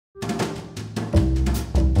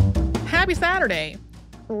Happy Saturday.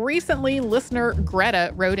 Recently, listener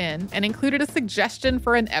Greta wrote in and included a suggestion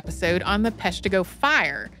for an episode on the Peshtigo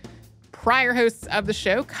Fire. Prior hosts of the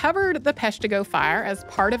show covered the Peshtigo Fire as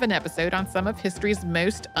part of an episode on some of history's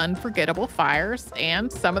most unforgettable fires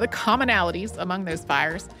and some of the commonalities among those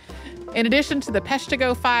fires. In addition to the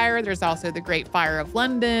Peshtigo Fire, there's also the Great Fire of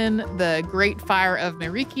London, the Great Fire of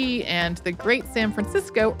Meireki, and the Great San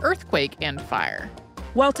Francisco Earthquake and Fire.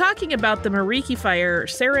 While talking about the Meireki Fire,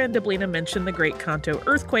 Sarah and Deblina mentioned the Great Kanto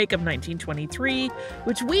Earthquake of 1923,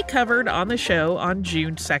 which we covered on the show on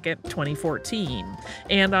June 2nd, 2014.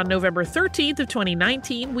 And on November 13th of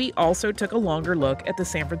 2019, we also took a longer look at the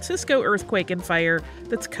San Francisco Earthquake and Fire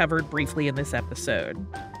that's covered briefly in this episode.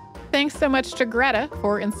 Thanks so much to Greta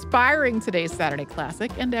for inspiring today's Saturday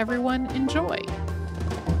Classic, and everyone enjoy.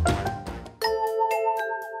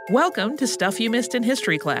 Welcome to Stuff You Missed in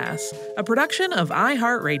History Class, a production of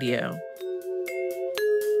iHeartRadio.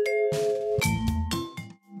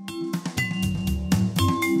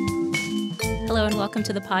 Hello and welcome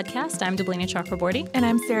to the podcast. I'm Deblina Chakraborty. And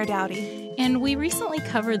I'm Sarah Dowdy. And we recently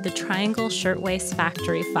covered the Triangle Shirtwaist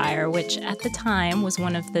Factory Fire, which at the time was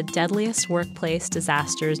one of the deadliest workplace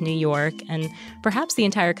disasters New York and perhaps the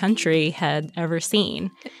entire country had ever seen.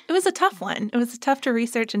 It was a tough one. It was tough to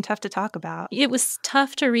research and tough to talk about. It was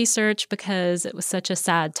tough to research because it was such a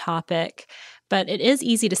sad topic, but it is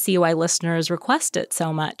easy to see why listeners request it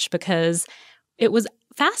so much because it was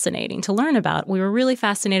fascinating to learn about. We were really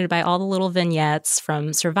fascinated by all the little vignettes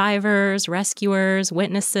from survivors, rescuers,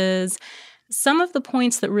 witnesses. Some of the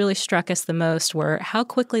points that really struck us the most were how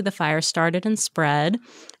quickly the fire started and spread,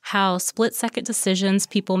 how split-second decisions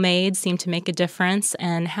people made seemed to make a difference,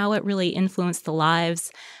 and how it really influenced the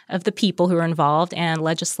lives of the people who were involved and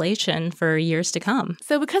legislation for years to come.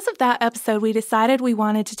 So because of that episode, we decided we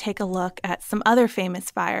wanted to take a look at some other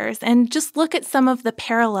famous fires and just look at some of the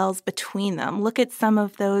parallels between them, look at some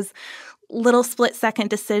of those little split-second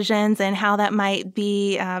decisions and how that might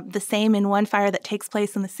be the same in one fire that takes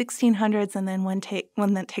place in the 1600s and then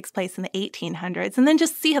one that takes place in the 1800s, and then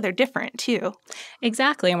just see how they're different, too.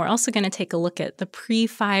 Exactly, and we're also going to take a look at the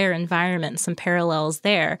pre-fire environment and some parallels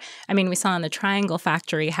there. I mean, we saw in the Triangle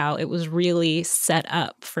Factory how it was really set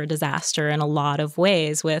up for disaster in a lot of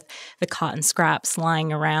ways with the cotton scraps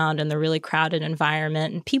lying around and the really crowded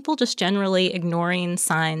environment and people just generally ignoring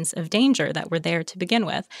signs of danger that were there to begin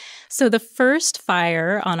with. So the first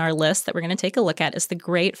fire on our list that we're going to take a look at is the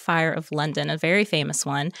Great Fire of London, a very famous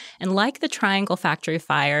one. And like the Triangle Factory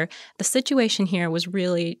Fire, the situation here was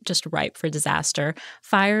really just ripe for disaster.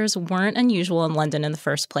 Fires weren't unusual in London in the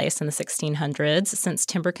first place in the 1600s, since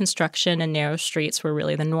timber construction and narrow streets were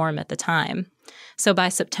really the norm at the time. So by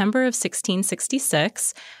September of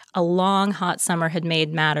 1666, a long, hot summer had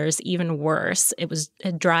made matters even worse. It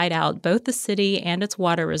had dried out both the city and its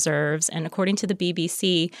water reserves, and according to the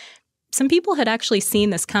BBC, some people had actually seen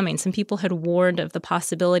this coming. Some people had warned of the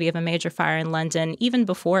possibility of a major fire in London even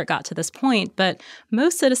before it got to this point. But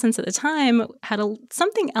most citizens at the time had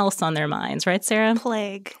something else on their minds, right, Sarah?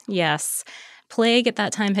 Plague. Yes. Plague at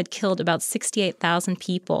that time had killed about 68,000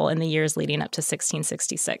 people in the years leading up to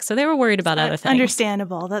 1666. So they were worried about other things.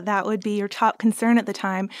 Understandable that would be your top concern at the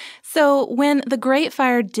time. So when the Great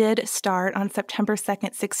Fire did start on September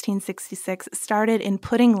 2nd, 1666, it started in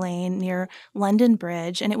Pudding Lane near London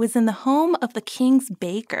Bridge, and it was in the home of the King's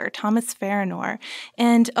baker, Thomas Farinor.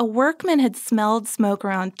 And a workman had smelled smoke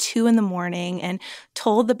around 2 in the morning and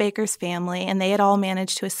told the baker's family, and they had all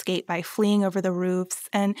managed to escape by fleeing over the roofs.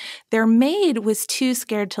 And their maid was too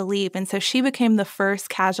scared to leave, and so she became the first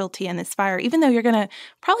casualty in this fire, even though you're going to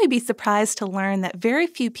probably be surprised to learn that very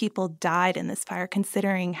few people died in this fire,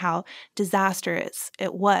 considering how disastrous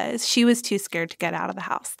it was. She was too scared to get out of the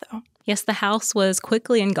house, though. Yes, the house was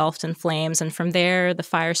quickly engulfed in flames, and from there, the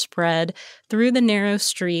fire spread through the narrow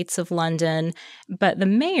streets of London. But the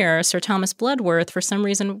mayor, Sir Thomas Bloodworth, for some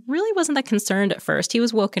reason, really wasn't that concerned at first. He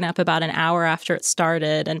was woken up about an hour after it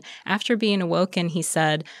started, and after being awoken, he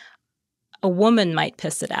said, "A woman might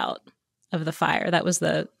piss it out of the fire." That was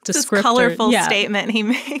the descriptor. This colorful statement he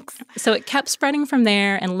makes. So it kept spreading from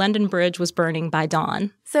there, and London Bridge was burning by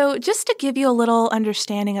dawn. So just to give you a little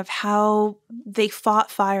understanding of how they fought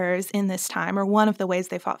fires in this time, or one of the ways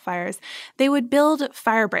they fought fires, they would build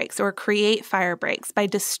fire breaks or create fire breaks by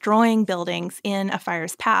destroying buildings in a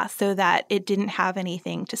fire's path so that it didn't have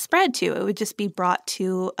anything to spread to. It would just be brought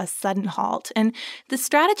to a sudden halt. And the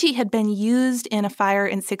strategy had been used in a fire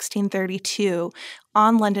in 1632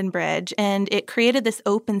 on London Bridge, and it created this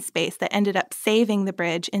open open space that ended up saving the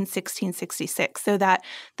bridge in 1666, so that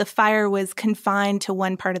the fire was confined to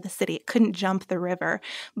one part of the city. It couldn't jump the river.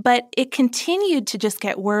 But it continued to just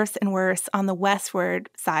get worse and worse on the westward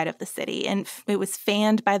side of the city, and it was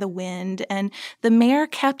fanned by the wind. And the mayor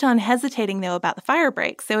kept on hesitating, though, about the fire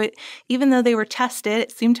break. So even though they were tested,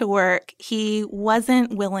 it seemed to work, he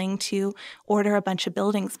wasn't willing to order a bunch of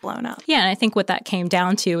buildings blown up. Yeah, and I think what that came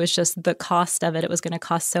down to was just the cost of it. It was going to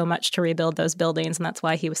cost so much to rebuild those buildings, and that's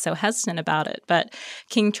why he was so hesitant about it. But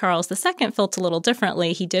King Charles II felt a little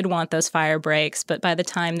differently. He did want those fire breaks, but by the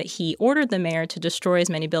time that he ordered the mayor to destroy as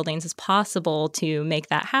many buildings as possible to make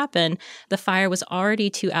that happen, the fire was already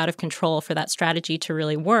too out of control for that strategy to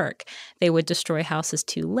really work. They would destroy houses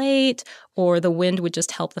too late, or the wind would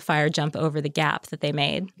just help the fire jump over the gap that they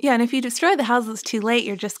made. Yeah, and if you destroy the houses too late,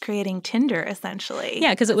 you're just creating tinder, essentially.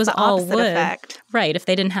 Yeah, because it was all wood. Effect. Right. If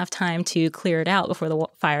they didn't have time to clear it out before the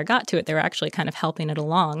fire got to it, they were actually kind of helping it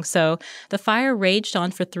along. So the fire raged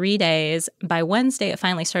on for 3 days. By Wednesday, it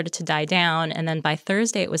finally started to die down, and then by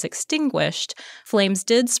Thursday, it was extinguished. Flames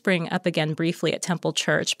did spring up again briefly at Temple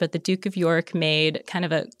Church, but the Duke of York made kind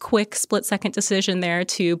of a quick split-second decision there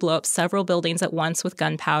to blow up several buildings at once with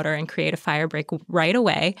gunpowder and create a fire break right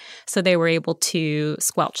away. So they were able to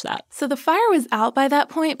squelch that. So the fire was out by that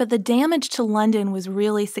point, but the damage to London was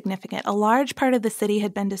really significant. A large part of the city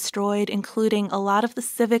had been destroyed, including a lot of the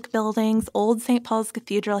civic buildings, old St. Paul's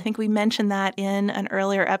Cathedral. I think we mentioned that in an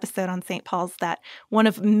earlier episode on St. Paul's, that one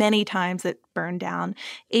of many times it burned down.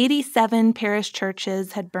 87 parish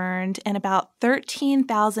churches had burned and about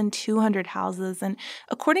 13,200 houses. And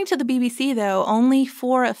according to the BBC, though, only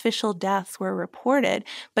 4 official deaths were reported.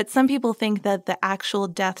 But some people think that the actual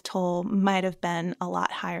death toll might have been a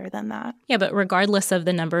lot higher than that. Yeah, but regardless of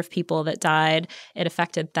the number of people that died, it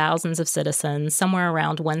affected thousands of citizens, somewhere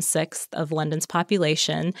around 1/6 of London's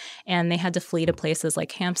population. And they had to flee to places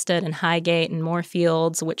like Hampstead and Highgate and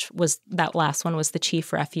Moorfields, which was, that last one was the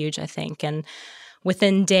chief refuge, I think. And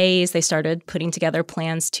within days, they started putting together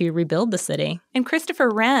plans to rebuild the city. And Christopher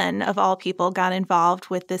Wren, of all people, got involved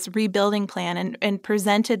with this rebuilding plan and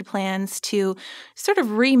presented plans to sort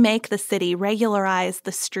of remake the city, regularize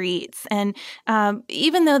the streets. And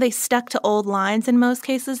even though they stuck to old lines in most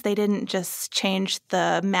cases, they didn't just change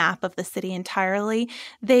the map of the city entirely.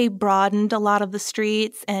 They broadened a lot of the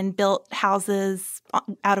streets and built houses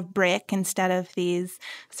out of brick instead of these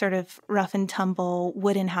sort of rough and tumble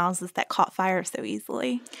wooden houses that caught fire so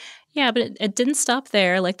easily. Yeah, but it didn't stop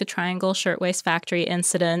there. Like the Triangle Shirtwaist Factory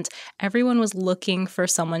incident, everyone was looking for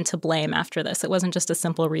someone to blame after this. It wasn't just a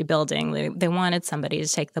simple rebuilding. They wanted somebody to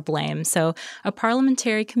take the blame. So a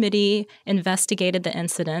parliamentary committee investigated the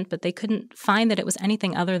incident, but they couldn't find that it was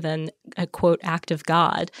anything other than a, quote, act of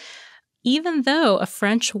God. Even though a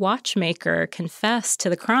French watchmaker confessed to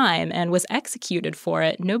the crime and was executed for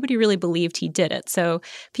it, nobody really believed he did it. So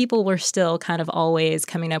people were still kind of always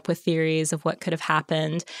coming up with theories of what could have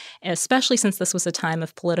happened, especially since this was a time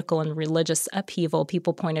of political and religious upheaval.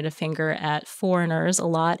 People pointed a finger at foreigners a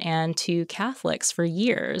lot and to Catholics for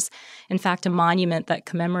years. In fact, a monument that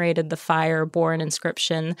commemorated the fire bore an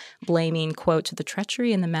inscription blaming, quote, the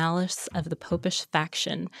treachery and the malice of the popish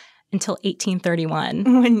faction, until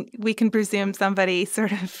 1831. When we can presume somebody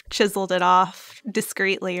sort of chiseled it off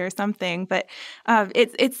discreetly or something. But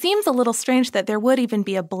it seems a little strange that there would even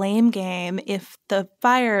be a blame game if the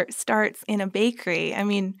fire starts in a bakery. I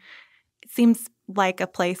mean, it seems like a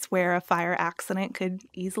place where a fire accident could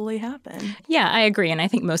easily happen. Yeah, I agree. And I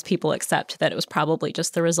think most people accept that it was probably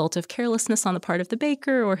just the result of carelessness on the part of the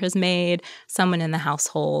baker or his maid, someone in the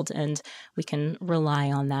household, and we can rely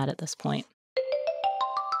on that at this point.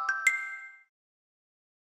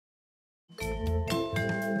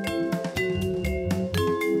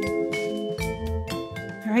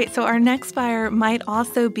 All right, so our next fire might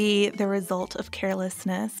also be the result of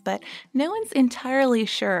carelessness, but no one's entirely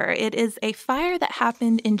sure. It is a fire that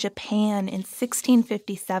happened in Japan in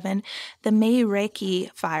 1657, the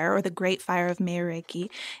Meireki fire, or the Great Fire of Meireki.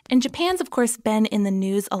 And Japan's, of course, been in the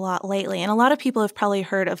news a lot lately, and a lot of people have probably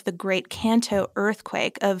heard of the Great Kanto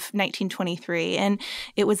earthquake of 1923. And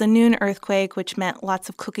it was a noon earthquake, which meant lots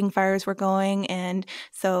of cooking fires were going, and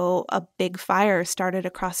so a big fire started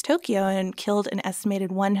across Tokyo and killed an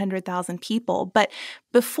estimated 100,000 people. But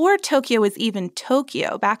before Tokyo was even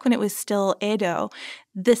Tokyo, back when it was still Edo,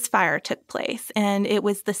 this fire took place. And it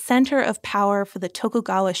was the center of power for the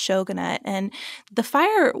Tokugawa shogunate. And the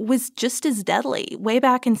fire was just as deadly. Way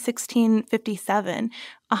back in 1657,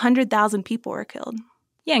 100,000 people were killed.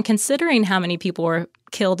 Yeah, and considering how many people were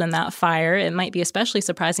killed in that fire, it might be especially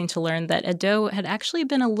surprising to learn that Edo had actually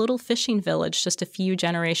been a little fishing village just a few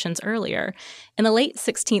generations earlier. In the late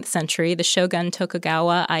 16th century, the shogun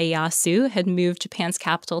Tokugawa Ieyasu had moved Japan's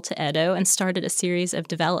capital to Edo and started a series of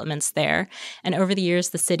developments there. And over the years,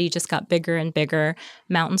 the city just got bigger and bigger.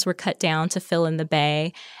 Mountains were cut down to fill in the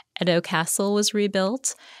bay. Edo Castle was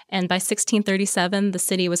rebuilt, and by 1637, the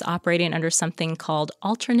city was operating under something called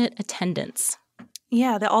alternate attendance.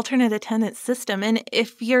 Yeah, the alternate attendance system. And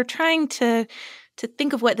if you're trying to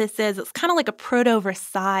think of what this is, it's kind of like a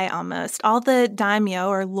proto-Versailles almost. All the daimyo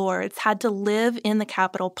or lords had to live in the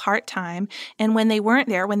capital part-time. And when they weren't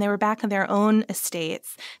there, when they were back in their own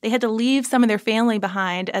estates, they had to leave some of their family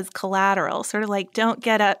behind as collateral, sort of like don't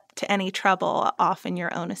get up to any trouble off in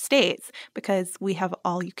your own estates because we have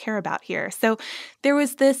all you care about here. So there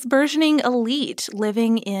was this burgeoning elite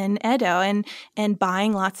living in Edo and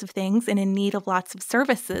buying lots of things and in need of lots of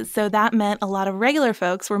services. So that meant a lot of regular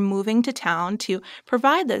folks were moving to town to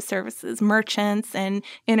provide those services, merchants and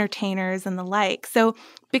entertainers and the like. So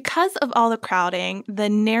because of all the crowding, the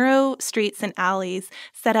narrow streets and alleys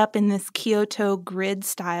set up in this Kyoto grid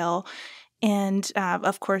style and,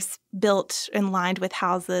 of course, built and lined with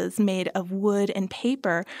houses made of wood and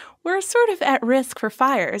paper, were sort of at risk for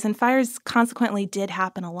fires, and fires consequently did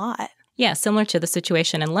happen a lot. Yeah, similar to the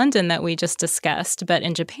situation in London that we just discussed. But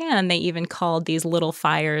in Japan, they even called these little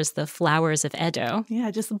fires the flowers of Edo.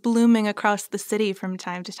 Yeah, just blooming across the city from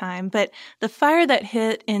time to time. But the fire that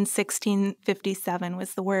hit in 1657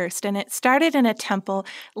 was the worst. And it started in a temple.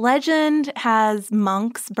 Legend has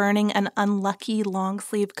monks burning an unlucky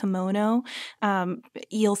long-sleeve kimono.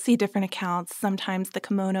 You'll see different accounts. Sometimes the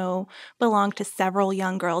kimono belonged to several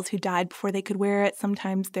young girls who died before they could wear it.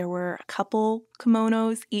 Sometimes there were a couple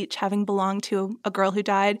kimonos, each having belonged to a girl who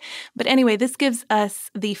died. But anyway, this gives us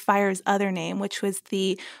the fire's other name, which was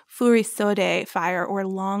the Furisode fire or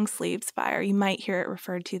long sleeves fire. You might hear it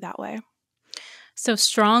referred to that way. So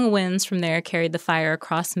strong winds from there carried the fire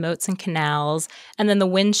across moats and canals, and then the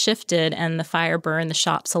wind shifted and the fire burned the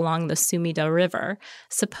shops along the Sumida River.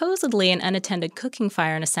 Supposedly, an unattended cooking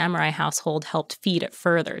fire in a samurai household helped feed it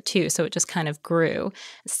further, too, so it just kind of grew.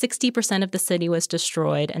 60% of the city was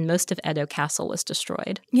destroyed, and most of Edo Castle was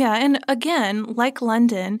destroyed. Yeah, and again, like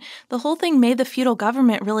London, the whole thing made the feudal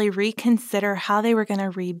government really reconsider how they were going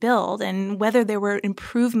to rebuild and whether there were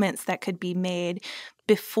improvements that could be made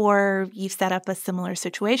before you set up a similar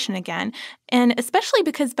situation again. And especially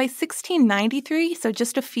because by 1693, so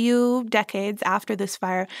just a few decades after this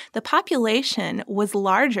fire, the population was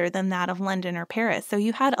larger than that of London or Paris. So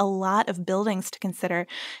you had a lot of buildings to consider.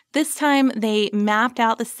 This time, they mapped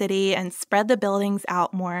out the city and spread the buildings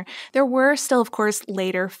out more. There were still, of course,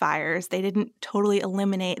 later fires. They didn't totally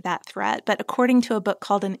eliminate that threat. But according to a book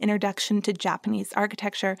called An Introduction to Japanese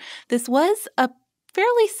Architecture, this was a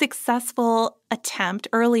fairly successful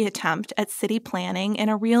early attempt at city planning and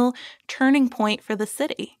a real turning point for the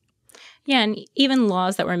city. Yeah, and even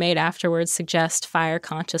laws that were made afterwards suggest fire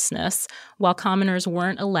consciousness. While commoners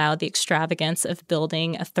weren't allowed the extravagance of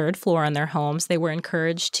building a third floor on their homes, they were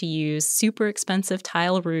encouraged to use super expensive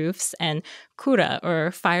tile roofs and kura,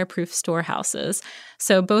 or fireproof storehouses.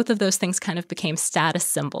 So both of those things kind of became status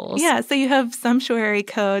symbols. Yeah, so you have sumptuary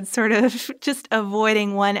codes sort of just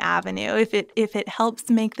avoiding one avenue. If it helps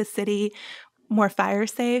make the city more fire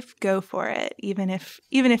safe, go for it, even if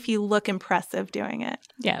you look impressive doing it.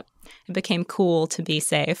 Yeah, it became cool to be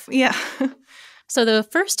safe. Yeah. So the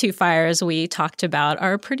first two fires we talked about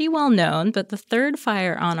are pretty well known, but the third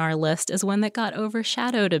fire on our list is one that got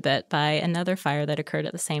overshadowed a bit by another fire that occurred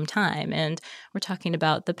at the same time. And we're talking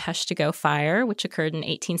about the Peshtigo Fire, which occurred in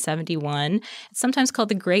 1871. It's sometimes called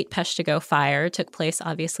the Great Peshtigo Fire. It took place,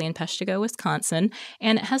 obviously, in Peshtigo, Wisconsin,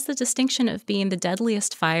 and it has the distinction of being the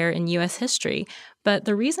deadliest fire in U.S. history. But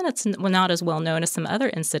the reason it's not as well known as some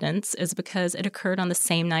other incidents is because it occurred on the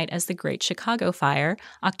same night as the Great Chicago Fire,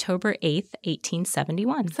 October 8th,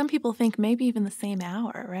 1871. Some people think maybe even the same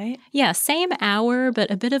hour, right? Yeah, same hour,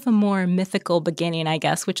 but a bit of a more mythical beginning, I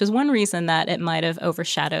guess, which is one reason that it might have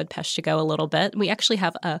overshadowed Peshtigo a little bit. We actually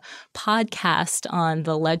have a podcast on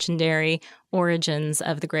the legendary origins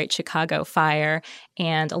of the Great Chicago Fire,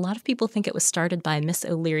 and a lot of people think it was started by Miss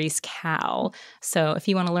O'Leary's cow. So if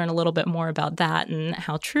you want to learn a little bit more about that and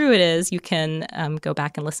how true it is, you can go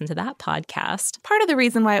back and listen to that podcast. Part of the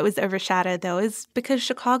reason why it was overshadowed, though, is because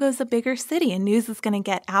Chicago's a bigger city and news is going to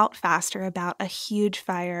get out faster about a huge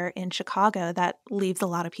fire in Chicago that leaves a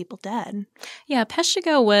lot of people dead. Yeah,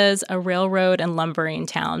 Peshtigo was a railroad and lumbering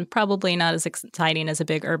town, probably not as exciting as a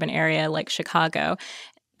big urban area like Chicago.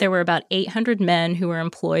 There were about 800 men who were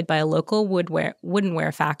employed by a local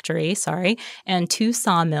woodenware factory, and 2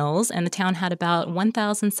 sawmills, and the town had about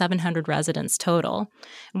 1,700 residents total.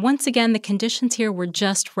 Once again, the conditions here were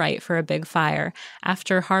just right for a big fire.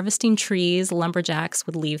 After harvesting trees, lumberjacks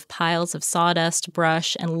would leave piles of sawdust,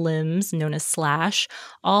 brush, and limbs, known as slash,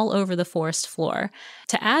 all over the forest floor.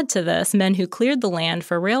 To add to this, men who cleared the land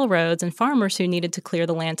for railroads and farmers who needed to clear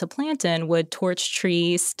the land to plant in would torch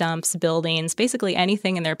trees, stumps, buildings, basically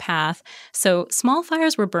anything in their path. So small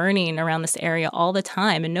fires were burning around this area all the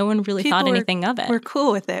time, and no one really thought anything of it. We're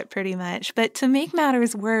cool with it, pretty much. But to make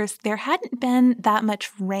matters worse, there hadn't been that much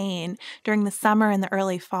rain during the summer and the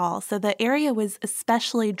early fall, so the area was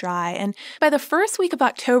especially dry. And by the first week of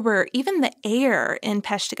October, even the air in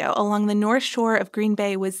Peshtigo along the north shore of Green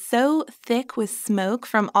Bay was so thick with smoke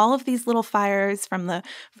from all of these little fires, from the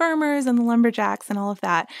farmers and the lumberjacks and all of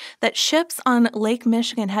that, that ships on Lake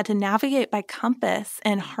Michigan had to navigate by compass,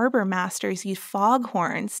 and harbor masters used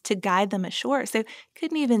foghorns to guide them ashore, so you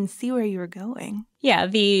couldn't even see where you were going. Yeah,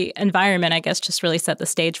 the environment, I guess, just really set the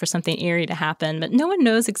stage for something eerie to happen. But no one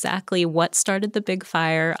knows exactly what started the big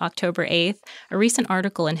fire October 8th. A recent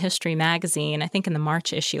article in History magazine, I think in the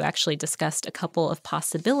March issue, actually discussed a couple of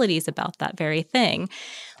possibilities about that very thing.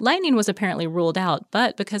 Lightning was apparently ruled out,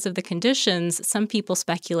 but because of the conditions, some people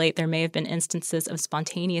speculate there may have been instances of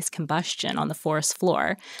spontaneous combustion on the forest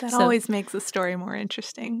floor. That always makes the story more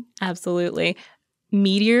interesting. Absolutely.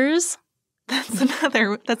 Meteors?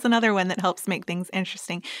 That's another one that helps make things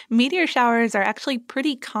interesting. Meteor showers are actually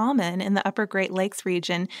pretty common in the upper Great Lakes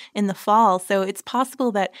region in the fall, so it's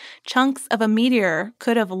possible that chunks of a meteor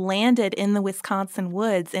could have landed in the Wisconsin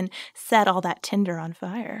woods and set all that tinder on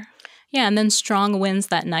fire. Yeah, and then strong winds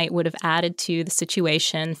that night would have added to the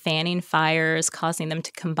situation, fanning fires, causing them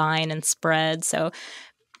to combine and spread. So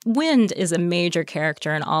wind is a major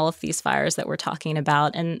character in all of these fires that we're talking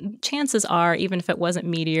about, and chances are, even if it wasn't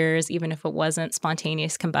meteors, even if it wasn't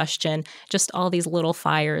spontaneous combustion, just all these little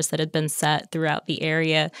fires that had been set throughout the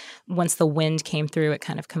area, once the wind came through, it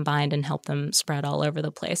kind of combined and helped them spread all over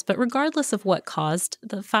the place. But regardless of what caused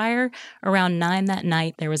the fire, around 9 that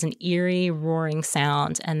night, there was an eerie roaring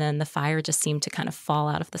sound, and then the fire just seemed to kind of fall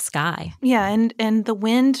out of the sky. Yeah, and the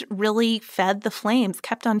wind really fed the flames,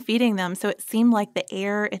 kept on feeding them, so it seemed like the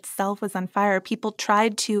air itself was on fire. People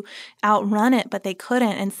tried to outrun it, but they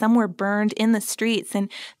couldn't, and some were burned in the streets. And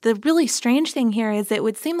the really strange thing here is it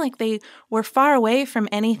would seem like they were far away from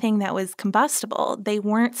anything that was combustible. They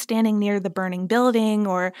weren't standing near the burning building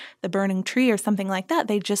or the burning tree or something like that.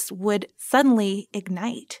 They just would suddenly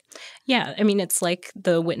ignite. Yeah, I mean, it's like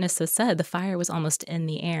the witnesses said, the fire was almost in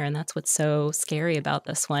the air, and that's what's so scary about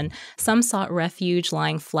this one. Some sought refuge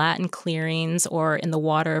lying flat in clearings or in the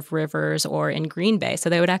water of rivers or in Green Bay, so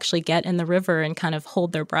they would actually get in the river and kind of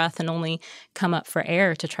hold their breath and only come up for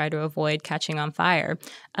air to try to avoid catching on fire.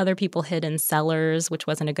 Other people hid in cellars, which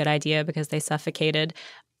wasn't a good idea because they suffocated.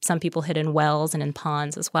 Some people hid in wells and in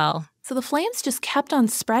ponds as well. So the flames just kept on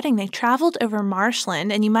spreading. They traveled over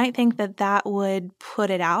marshland, and you might think that that would put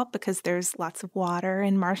it out because there's lots of water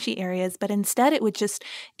in marshy areas, but instead it would just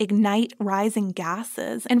ignite rising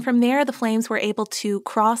gases. And from there, the flames were able to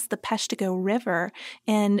cross the Peshtigo River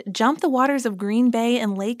and jump the waters of Green Bay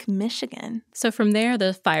and Lake Michigan. So from there,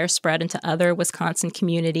 the fire spread into other Wisconsin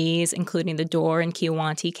communities, including the Door and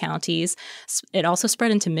Kewaunee counties. It also spread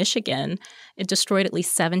into Michigan. It destroyed at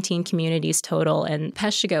least 17 communities total, and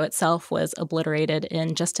Peshtigo itself was obliterated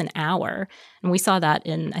in just an hour. And we saw that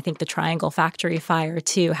in, I think, the Triangle Factory fire,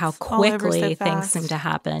 too, how quickly things seemed to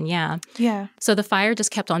happen. Yeah. So the fire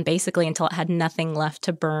just kept on basically until it had nothing left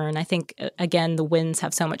to burn. I think, again, the winds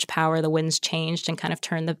have so much power. The winds changed and kind of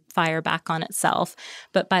turned the fire back on itself.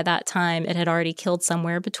 But by that time, it had already killed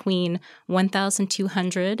somewhere between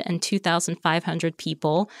 1,200 and 2,500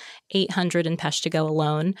 people, 800 in Peshtigo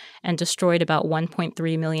alone, and destroyed about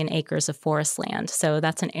 1.3 million acres of forest land. So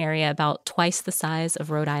that's an area about twice the size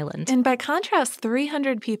of Rhode Island. And by contrast,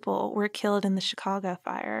 300 people were killed in the Chicago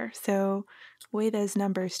fire. So weigh those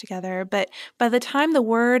numbers together. But by the time the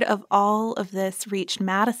word of all of this reached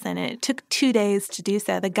Madison, and it took 2 days to do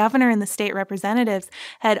so, the governor and the state representatives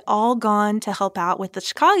had all gone to help out with the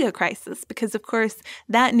Chicago crisis because, of course,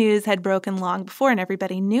 that news had broken long before and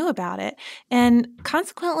everybody knew about it. And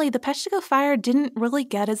consequently, the Peshtigo fire didn't really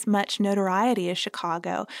get as much notoriety as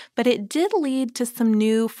Chicago, but it did lead to some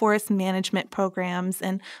new forest management programs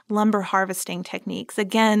and lumber harvesting techniques.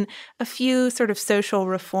 Again, a few sort of social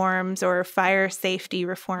reforms or fire safety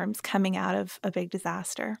reforms coming out of a big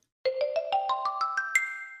disaster.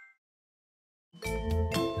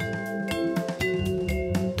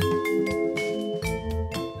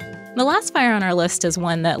 The last fire on our list is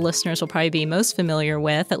one that listeners will probably be most familiar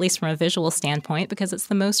with, at least from a visual standpoint, because it's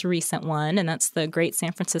the most recent one, and that's the Great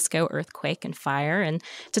San Francisco Earthquake and Fire. And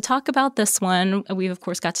to talk about this one, we've, of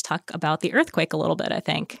course, got to talk about the earthquake a little bit, I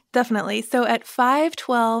think. Definitely. So at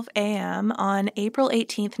 5:12 a.m. on April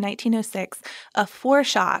 18th, 1906, a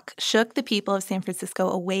foreshock shook the people of San Francisco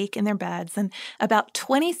awake in their beds. And about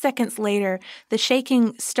 20 seconds later, the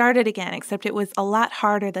shaking started again, except it was a lot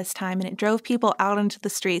harder this time, and it drove people out into the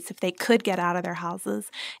streets if they could get out of their houses.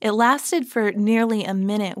 It lasted for nearly a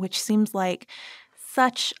minute, which seems like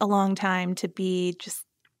such a long time to be just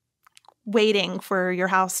waiting for your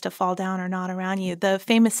house to fall down or not around you. The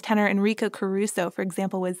famous tenor Enrico Caruso, for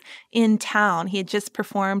example, was in town. He had just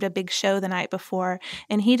performed a big show the night before,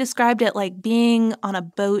 and he described it like being on a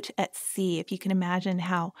boat at sea, if you can imagine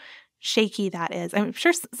how shaky that is. I'm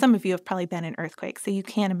sure some of you have probably been in earthquakes, so you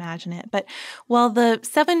can't imagine it. But while the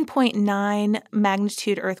 7.9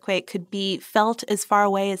 magnitude earthquake could be felt as far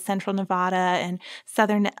away as central Nevada and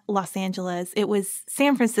southern Los Angeles, it was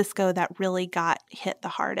San Francisco that really got hit the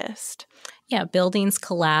hardest. Yeah, buildings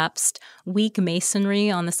collapsed. Weak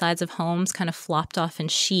masonry on the sides of homes kind of flopped off in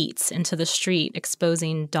sheets into the street,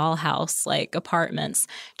 exposing dollhouse-like apartments.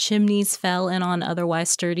 Chimneys fell in on otherwise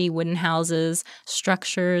sturdy wooden houses.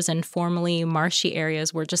 Structures and formerly marshy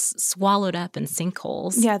areas were just swallowed up in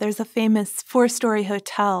sinkholes. Yeah, there's a famous 4-story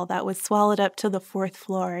hotel that was swallowed up to the 4th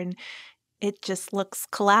floor, and it just looks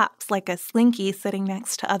collapsed like a slinky sitting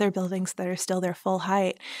next to other buildings that are still their full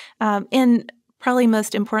height. And probably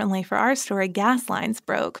most importantly for our story, gas lines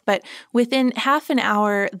broke. But within half an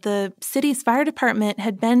hour, the city's fire department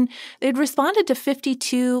they'd responded to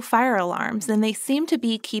 52 fire alarms, and they seemed to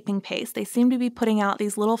be keeping pace. They seemed to be putting out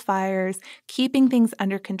these little fires, keeping things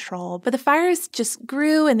under control. But the fires just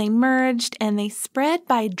grew and they merged and they spread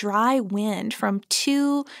by dry wind from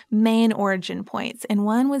 2 main origin points. And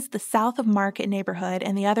one was the south of Market neighborhood,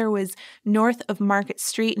 and the other was north of Market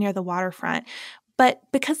Street near the waterfront. But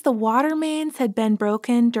because the water mains had been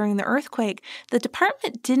broken during the earthquake, the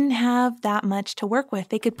department didn't have that much to work with.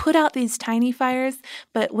 They could put out these tiny fires,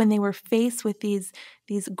 but when they were faced with these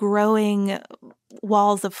growing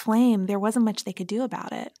walls of flame, there wasn't much they could do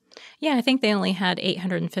about it. Yeah, I think they only had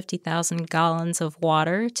 850,000 gallons of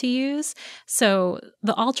water to use. So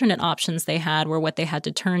the alternate options they had were what they had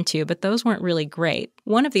to turn to, but those weren't really great.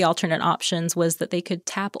 One of the alternate options was that they could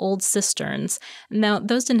tap old cisterns. Now,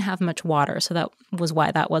 those didn't have much water, so that was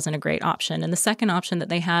why that wasn't a great option. And the second option that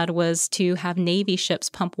they had was to have Navy ships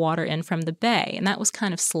pump water in from the bay, and that was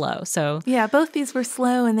kind of slow. So yeah, both these were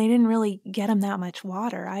slow, and they didn't really get them that much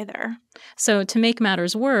water either. So to make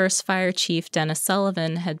matters worse, Fire Chief Dennis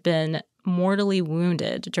Sullivan had been mortally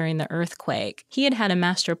wounded during the earthquake. He had had a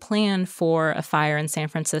master plan for a fire in San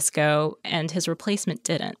Francisco, and his replacement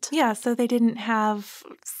didn't. Yeah, so they didn't have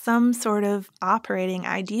some sort of operating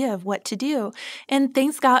idea of what to do. And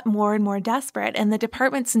things got more and more desperate. And the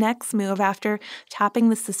department's next move after tapping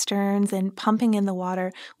the cisterns and pumping in the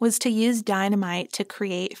water was to use dynamite to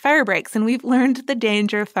create fire breaks. And we've learned the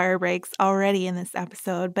danger of fire breaks already in this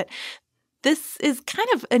episode, but this is kind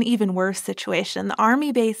of an even worse situation. The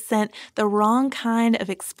Army base sent the wrong kind of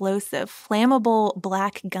explosive, flammable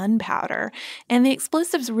black gunpowder, and the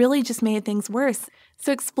explosives really just made things worse.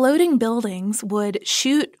 So exploding buildings would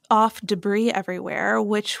shoot off debris everywhere,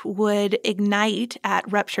 which would ignite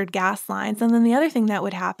at ruptured gas lines. And then the other thing that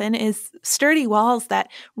would happen is sturdy walls that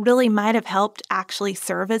really might have helped actually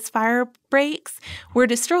serve as fire breaks were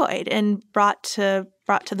destroyed and brought to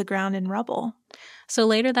the ground in rubble. So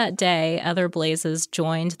later that day, other blazes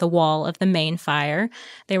joined the wall of the main fire.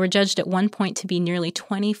 They were judged at one point to be nearly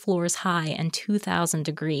 20 floors high and 2,000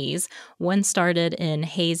 degrees. One started in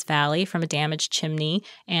Hayes Valley from a damaged chimney,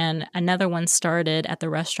 and another one started at the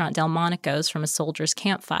restaurant Delmonico's from a soldier's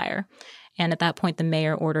campfire. And at that point, the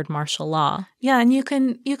mayor ordered martial law. Yeah, and you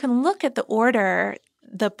can look at the order,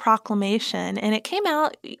 the proclamation, and it came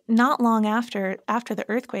out not long after the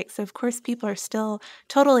earthquake. So, of course, people are still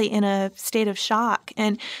totally in a state of shock.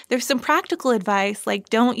 And there's some practical advice, like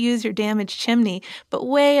don't use your damaged chimney. But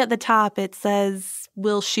way at the top, it says,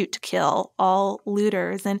 "We'll shoot to kill all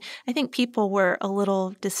looters." And I think people were a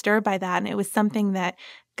little disturbed by that. And it was something that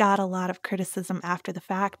got a lot of criticism after the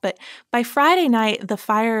fact. But by Friday night, the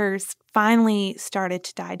fires finally started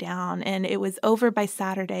to die down, and it was over by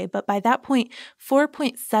Saturday. But by that point,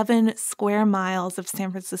 4.7 square miles of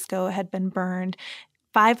San Francisco had been burned,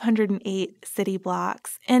 508 city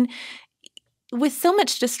blocks. And with so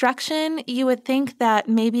much destruction, you would think that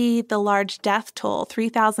maybe the large death toll,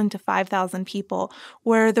 3,000 to 5,000 people,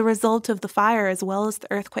 were the result of the fire as well as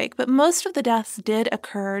the earthquake. But most of the deaths did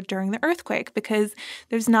occur during the earthquake because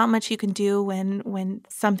there's not much you can do when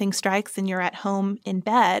something strikes and you're at home in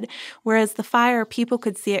bed. Whereas the fire, people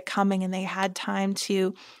could see it coming and they had time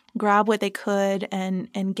to grab what they could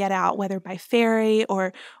and get out, whether by ferry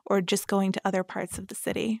or just going to other parts of the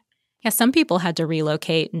city. Yeah, some people had to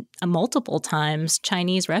relocate multiple times.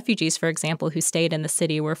 Chinese refugees, for example, who stayed in the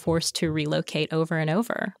city were forced to relocate over and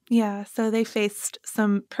over. Yeah, so they faced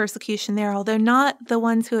some persecution there, although not the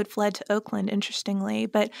ones who had fled to Oakland, interestingly.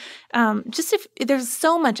 But just if there's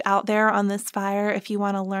so much out there on this fire, if you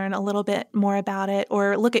want to learn a little bit more about it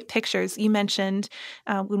or look at pictures. You mentioned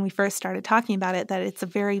when we first started talking about it that it's a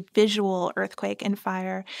very visual earthquake and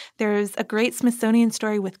fire. There's a great Smithsonian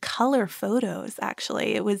story with color photos,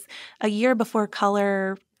 actually. It was a year before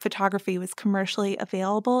color photography was commercially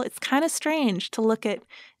available. It's kind of strange to look at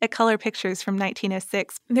color pictures from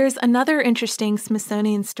 1906. There's another interesting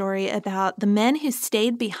Smithsonian story about the men who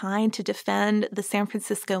stayed behind to defend the San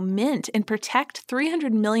Francisco Mint and protect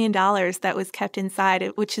 $300 million that was kept inside,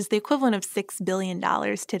 which is the equivalent of $6 billion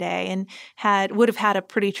today, and would have had a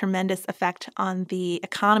pretty tremendous effect on the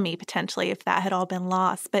economy potentially if that had all been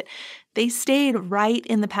lost. But they stayed right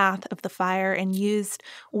in the path of the fire and used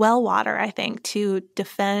well water, I think, to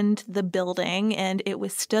defend the building. And it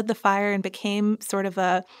withstood the fire and became sort of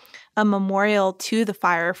a memorial to the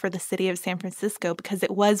fire for the city of San Francisco because it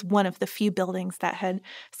was one of the few buildings that had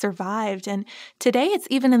survived. And today it's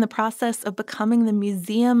even in the process of becoming the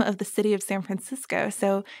museum of the city of San Francisco.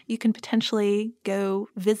 So you can potentially go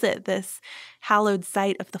visit this hallowed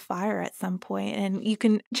site of the fire at some point. And you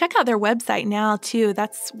can check out their website now, too.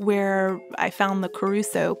 That's where I found the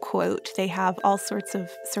Caruso quote. They have all sorts of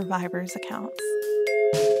survivors' accounts.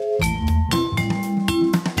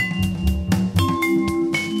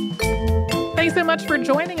 Thanks so much for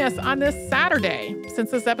joining us on this Saturday.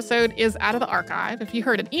 Since this episode is out of the archive, if you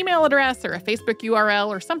heard an email address or a Facebook URL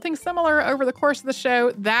or something similar over the course of the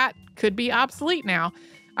show, that could be obsolete now.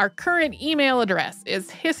 Our current email address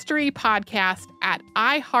is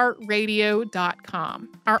historypodcast@iHeartRadio.com.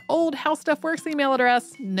 Our old How Stuff Works email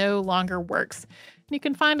address no longer works. You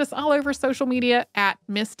can find us all over social media at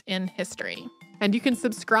Missed in History. And you can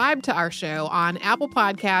subscribe to our show on Apple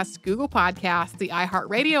Podcasts, Google Podcasts, the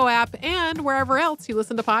iHeartRadio app, and wherever else you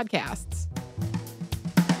listen to podcasts.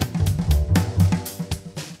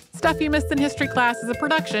 Stuff You Missed in History Class is a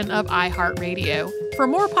production of iHeartRadio. For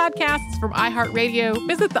more podcasts from iHeartRadio,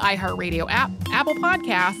 visit the iHeartRadio app, Apple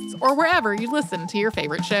Podcasts, or wherever you listen to your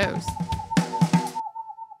favorite shows.